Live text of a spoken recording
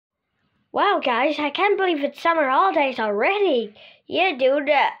Wow, guys, I can't believe it's summer holidays already. Yeah, dude,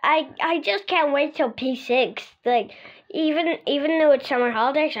 I just can't wait till P6. Like, even though it's summer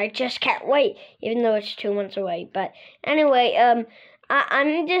holidays, I just can't wait. Even though it's 2 months away. But anyway,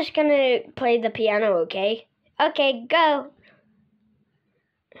 I'm just gonna play the piano, okay? Okay, go.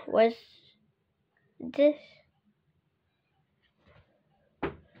 What's this?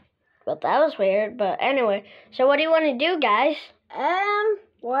 Well, that was weird. But anyway, so what do you want to do, guys?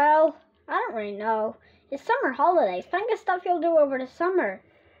 Well, I don't really know. It's summer holidays. Think of stuff you'll do over the summer.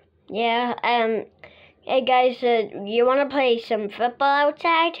 Yeah, hey guys, you want to play some football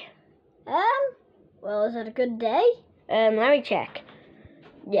outside? Well, is it a good day? Let me check.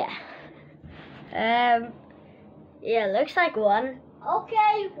 Yeah. Yeah, looks like one.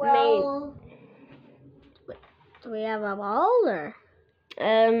 Okay, well, do we have a ball or?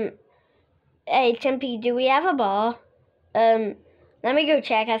 Hey, Chimpy, do we have a ball? Let me go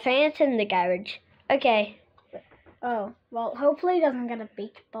check. I think it's in the garage. Okay. Oh, well, hopefully it doesn't get a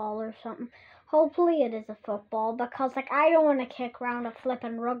beach ball or something. Hopefully it is a football, because, like, I don't want to kick around a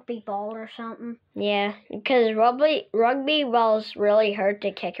flipping rugby ball or something. Yeah, because rugby balls really hurt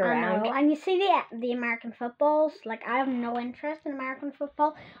to kick around. I know, and you see the American footballs? Like, I have no interest in American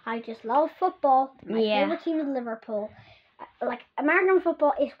football. I just love football. My favorite team is Liverpool. Like, American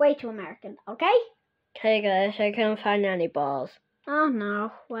football is way too American, okay? Okay, guys, I can't find any balls. Oh,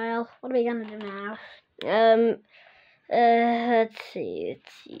 no. Well, what are we going to do now? Let's see.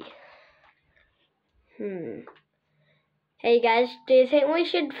 Hey guys, do you think we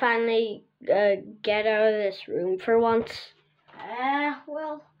should finally get out of this room for once?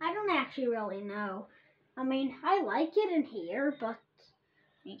 Well, I don't actually really know. I mean, I like it in here, but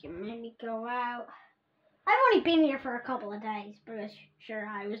we can maybe go out. I've only been here for a couple of days, but sure,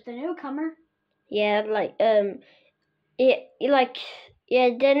 I was the newcomer. Yeah,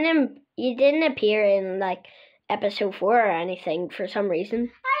 you didn't appear in like episode 4 or anything for some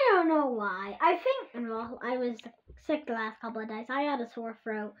reason. I don't know why. I think, well, I was sick the last couple of days. I had a sore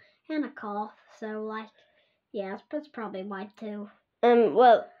throat and a cough, so, like, yeah, that's probably why, too.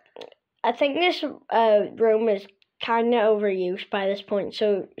 Well, I think this room is kind of overused by this point,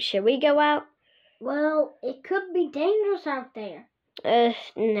 so should we go out? Well, it could be dangerous out there.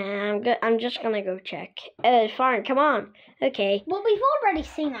 Nah, I'm just gonna go check. Farren, come on. Okay. Well, we've already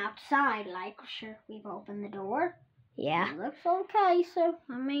seen outside, like, sure, we've opened the door. Yeah. It looks okay, so,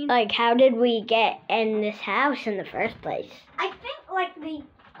 I mean... Like, how did we get in this house in the first place? I think, like,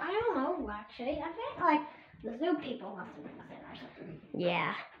 I don't know, actually. I think, like, the zoo people must have been there or something.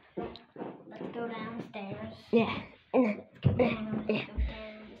 Yeah. Let's go downstairs. Yeah. Let's go down, let's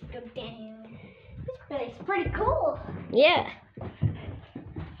go down. This place is pretty cool. Yeah.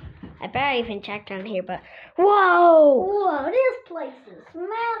 I better even check down here, but... Whoa! Whoa, this place is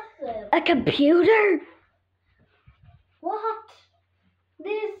massive. A computer? What?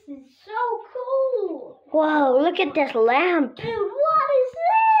 This is so cool. Whoa, look at this lamp. Dude, what is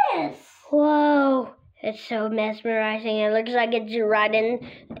this? Whoa. It's so mesmerizing. It looks like it's right in.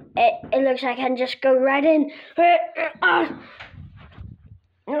 It looks like I can just go right in.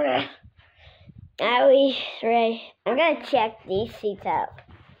 Owie, right. I'm gonna check these seats out.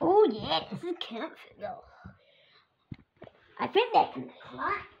 Oh yeah, this is comfortable. I think they can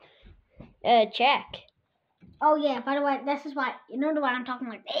climb. Check. Oh yeah, by the way, this is why, you know why I'm talking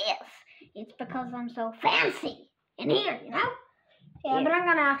like this? It's because I'm so fancy in here, you know? Yeah, but I'm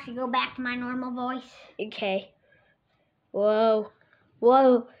gonna actually go back to my normal voice. Okay. Whoa.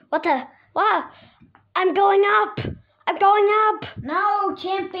 What the? Wow. I'm going up. No,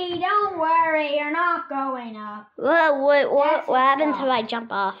 Chimpy, don't worry. You're not going up. What happens if I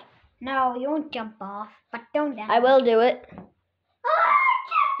jump off? No, you won't jump off, but don't die. I will do it. Oh,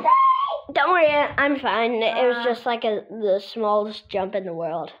 Chimpy! Don't worry, I'm fine. It was just like the smallest jump in the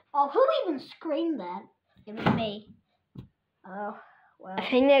world. Oh, who even screamed that? It was me. Oh, well. I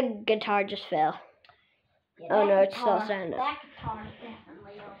think the guitar just fell. Yeah, oh no, it's still standing. That guitar is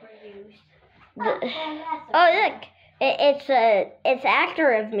definitely overused. Oh look, it's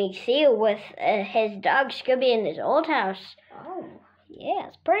actor of me, Seal, with his dog Scooby in his old house. Oh, yeah,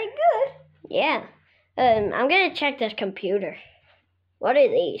 it's pretty good. Yeah. I'm gonna check this computer. What are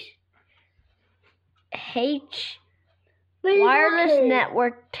these? Wireless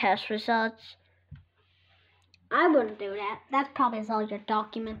network test results. I wouldn't do that. That's probably all your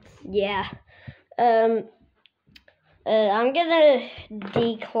documents. Yeah. I'm gonna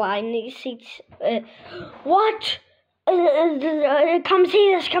decline these seats. What? Come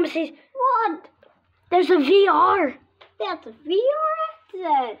see this. What? There's a VR. That's a VR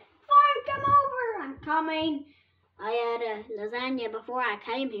headset. Fine, come over. I'm coming. I had a lasagna before I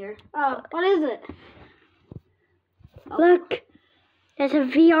came here. Oh, what is it? Oh. Look, there's a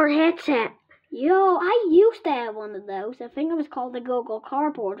VR headset. Yo, I used to have one of those. I think it was called the Google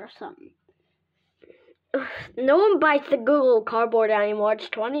Cardboard or something. No one buys the Google Cardboard anymore. It's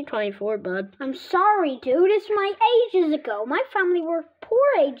 2024, bud. I'm sorry, dude. It's my ages ago. My family were poor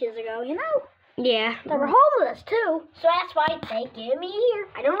ages ago, you know? Yeah. They were homeless, too. So that's why they gave me here.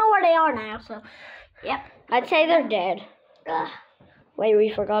 I don't know where they are now, so... Yep. I'd say they're dead. Ugh. Wait, we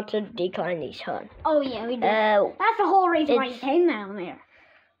forgot to decline these, huh? Oh, yeah, we did. That's the whole reason why you came down there.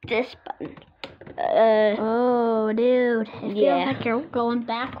 This button. Oh, dude. It feels yeah. like you're going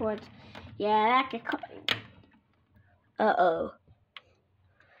backwards. Yeah, that could... Uh-oh.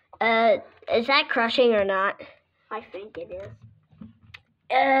 Is that crushing or not? I think it is.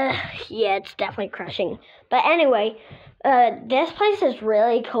 Yeah, it's definitely crushing. But anyway, this place is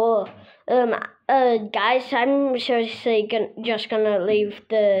really cool. Guys, I'm seriously just gonna leave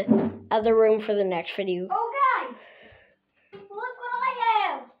the other room for the next video. Oh, guys! Look what I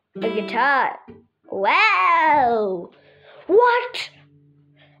have! A guitar. Wow! What?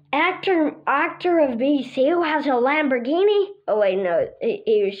 Actor of BC who has a Lamborghini? Oh wait, no,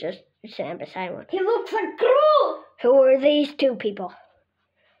 he was just standing beside one. He looks like Groot! Who are these two people?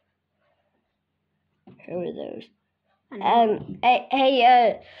 Who are those?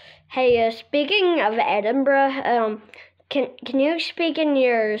 Hey, speaking of Edinburgh, can you speak in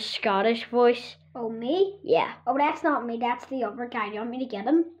your Scottish voice? Oh, me? Yeah. Oh, that's not me, that's the other guy. Do you want me to get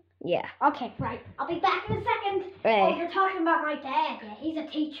him? Yeah. Okay, right. I'll be back in a second. Right. Oh, you're talking about my dad. Yeah, he's a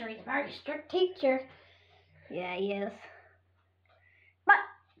teacher. He's a very strict teacher. Yeah, he is.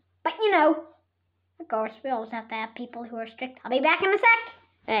 But you know, of course, we always have to have people who are strict. I'll be back in a sec.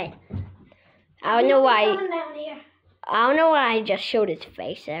 Hey. I don't know why. Coming down here. I don't know why I just showed his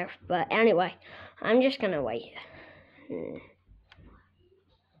face there, but anyway, I'm just gonna wait.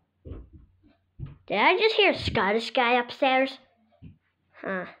 Did I just hear a Scottish guy upstairs?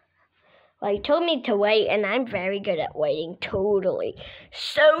 Huh. Well, he told me to wait, and I'm very good at waiting. Totally.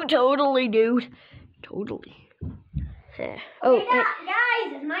 So totally, dude. Totally. Oh,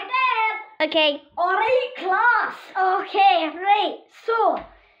 guys, it's my dad. okay. Alright, class. Okay, right. So,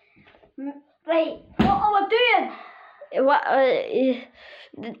 right, what are we doing? What?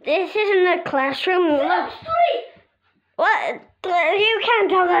 This isn't a classroom. Look. What? You can't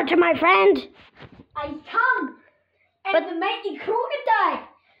tell that to my friend. I can. And the Mighty Crocodile.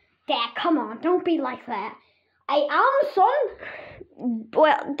 Dad, come on, don't be like that. I am, son.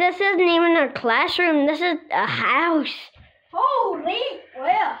 Well, this isn't even a classroom. This is a house. Holy,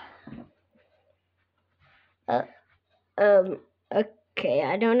 well. Okay,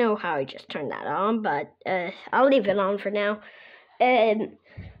 I don't know how I just turned that on, but I'll leave it on for now. I'm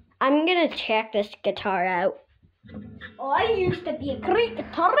gonna check this guitar out. Oh, I used to be a great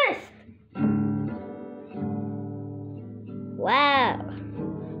guitarist. Wow.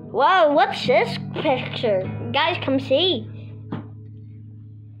 Whoa, what's this picture? Guys, come see.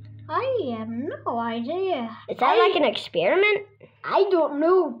 I have no idea. Is that like an experiment? I don't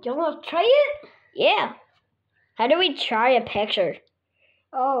know. Do you want to try it? Yeah. How do we try a picture?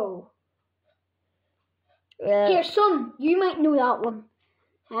 Oh. Here, son, you might know that one.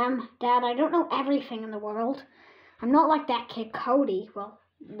 Dad, I don't know everything in the world. I'm not like that kid Cody. Well,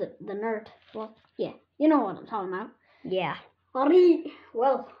 the nerd. Well, yeah, you know what I'm talking about. Yeah. Alright,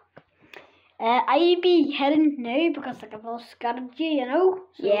 well, I be heading now because like I've lost strategy, you know?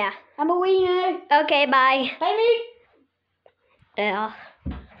 So yeah. I'm away now. Okay, bye. Bye,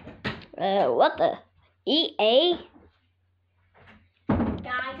 mate. What the? EA?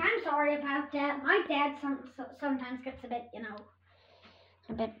 Guys, I'm sorry about that. My dad sometimes gets a bit,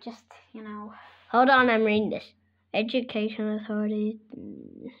 Hold on, I'm reading this. Education Authority.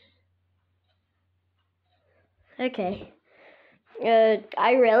 Okay.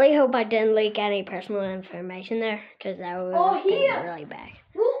 I really hope I didn't leak any personal information there, because that would be really bad.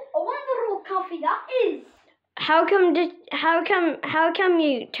 Well, I wonder what coffee that is. How come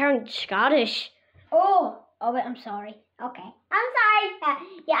you turned Scottish? Oh, wait, I'm sorry. Okay. I'm sorry.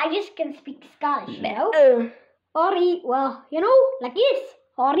 Yeah, I just can speak Scottish, you know? Alright, well, like this.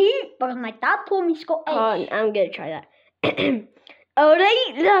 Alright, because my dad told me Scottish. Oh, I'm gonna try that.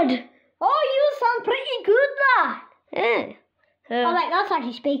 Alright, lad. Oh, you sound pretty good, lad. Yeah. That's how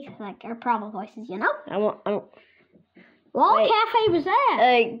you speak, like our proper voices, you know? What Wait. cafe was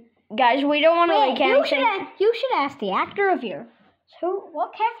that? Guys, we don't want to leak anything. You should ask the actor of yours. So,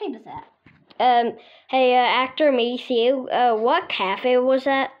 what cafe was that? Hey, actor Matthew, what cafe was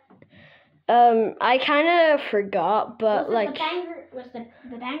that? I kind of forgot, but was the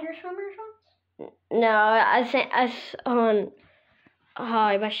Banger Swimmers one? No, I think on. Oh,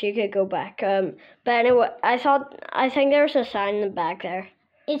 I wish you could go back. But anyway, I think there's a sign in the back there.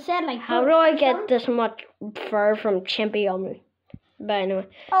 It said like. How do I get this much fur from Chimpy on me? But anyway.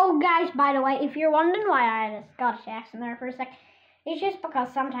 Oh, guys, by the way, if you're wondering why I had a Scottish accent there for a sec, it's just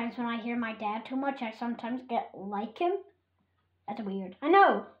because sometimes when I hear my dad too much, I sometimes get like him. That's weird. I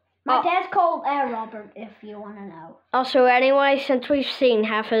know. My dad's called Robert, if you want to know. Also, anyway, since we've seen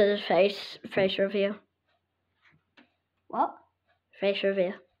half of his face reveal. What? Face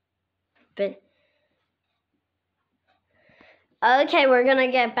reveal. But okay, we're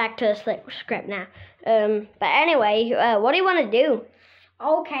gonna get back to the script now. But anyway, what do you want to do?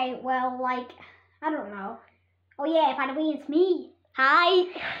 Okay, well, like, I don't know. Oh yeah, by the way, it's me. Hi.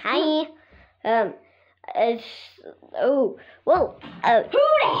 It's whoa. Who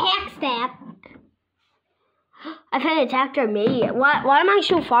the heck's that? I think it's after me. Why am I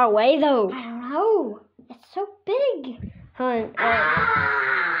so far away though? I don't know. It's so big. Hold on.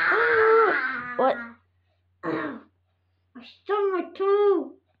 What? I stubbed my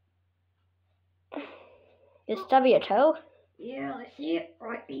toe. You stub your toe? Yeah, I see it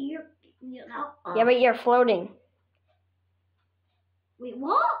right here. You know. Yeah, but you're floating. Wait,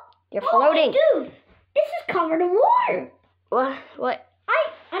 what? You're floating. Dude, this is covered in water. What?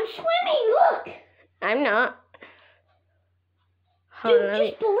 I'm swimming. Look. I'm not. Dude,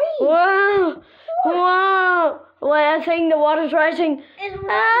 just believe. Whoa! Whoa! What? I think the water's rising. It's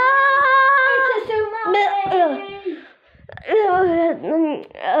rising. It's a tsunami.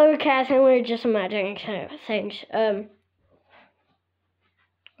 Okay, I think we're just imagining things.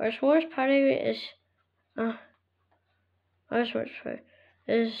 Where's worst party is where's worst party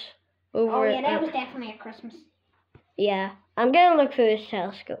is over. Oh yeah, that was definitely a Christmas. Yeah, I'm gonna look through this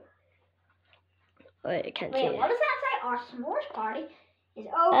telescope. Wait, I can't see it. What does that say? Our s'mores party is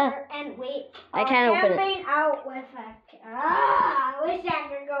over, and we I can't open it. camping out with a. I wish I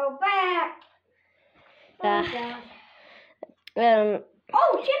could go back. Oh God.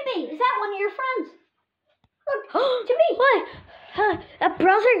 Oh, Chimpy, is that one of your friends? Look, Chimpy. What?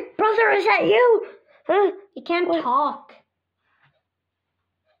 Brother, is that you? You can't talk.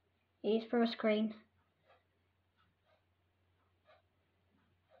 He's for a screen.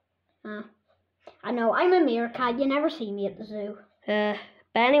 I know, I'm a meerkat. You never see me at the zoo. But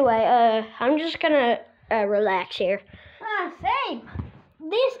anyway, I'm just gonna relax here. Same.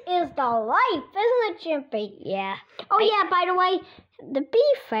 This is the life, isn't it, Chimpy? Yeah. Oh, yeah, by the way, to be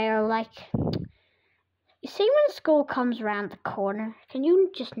fair, like, you see when school comes around the corner, can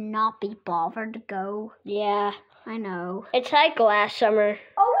you just not be bothered to go? Yeah. I know. It's like last summer.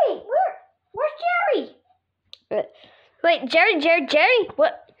 Oh, wait, where's Jerry? Wait, Jerry?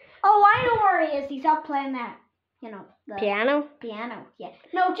 What? Oh, I know where he is. He's up playing that, the Piano? Piano, yeah.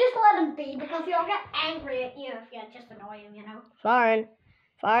 No, just let him be, because he'll get angry at you if you just annoy him,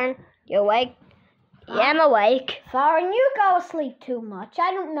 Farren, you awake? Yeah, I'm awake. Farren, you go to sleep too much. I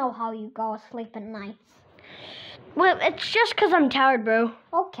don't know how you go to sleep at nights. Well, it's just 'cause I'm tired, bro.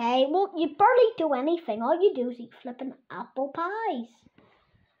 Okay, well, you barely do anything. All you do is eat flipping apple pies.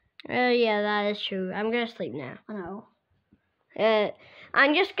 Yeah, that is true. I'm gonna sleep now. I know.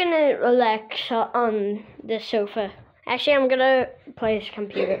 I'm just gonna relax on the sofa. Actually, I'm gonna play this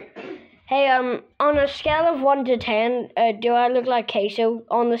computer. Hey, on a scale of 1 to 10, do I look like Queso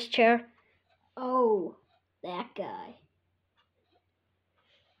on this chair? Oh, that guy.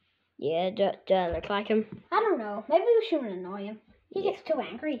 Yeah, do I look like him? I don't know. Maybe we shouldn't annoy him. He gets too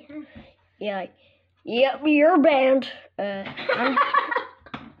angry. Yeah, like, yep, you're banned.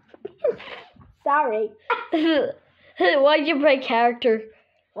 Sorry. Why'd you break character?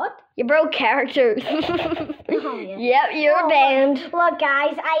 What? You broke character. Oh, yeah. Yep, you're banned. Look,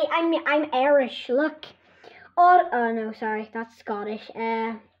 guys, I'm Irish. Look. Oh no, sorry, that's Scottish.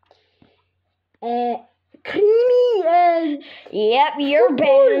 Creamy. Yep, you're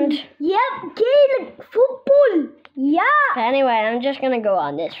football. banned. Yep, Gaelic football. Yeah. But anyway, I'm just gonna go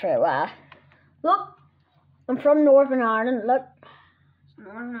on this for a while. Look, I'm from Northern Ireland. Look.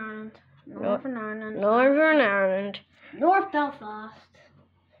 Northern Ireland. Northern Ireland. Northern Ireland. North Belfast.